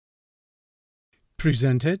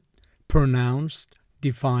presented, pronounced,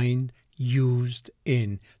 defined, used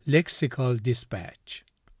in lexical dispatch.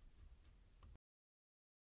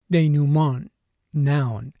 Denouement,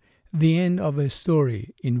 noun, the end of a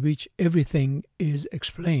story in which everything is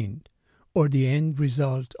explained, or the end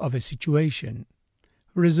result of a situation.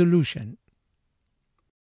 Resolution.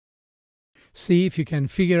 See if you can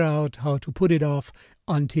figure out how to put it off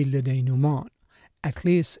until the denouement, at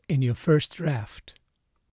least in your first draft.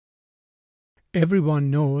 Everyone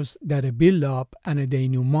knows that a build-up and a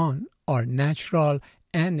denouement are natural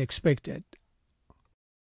and expected.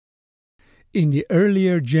 In the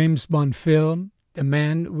earlier James Bond film, The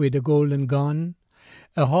Man with the Golden Gun,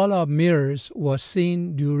 a hall of mirrors was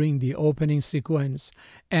seen during the opening sequence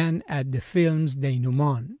and at the film's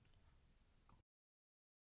denouement.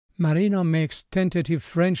 Marina makes tentative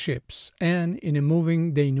friendships and, in a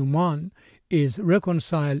moving denouement, is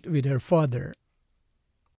reconciled with her father.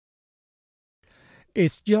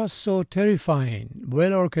 It's just so terrifying,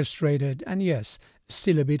 well orchestrated, and yes,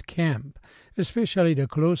 still a bit camp, especially the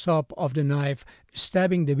close-up of the knife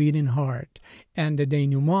stabbing the beating heart, and the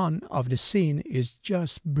denouement of the scene is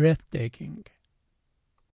just breathtaking.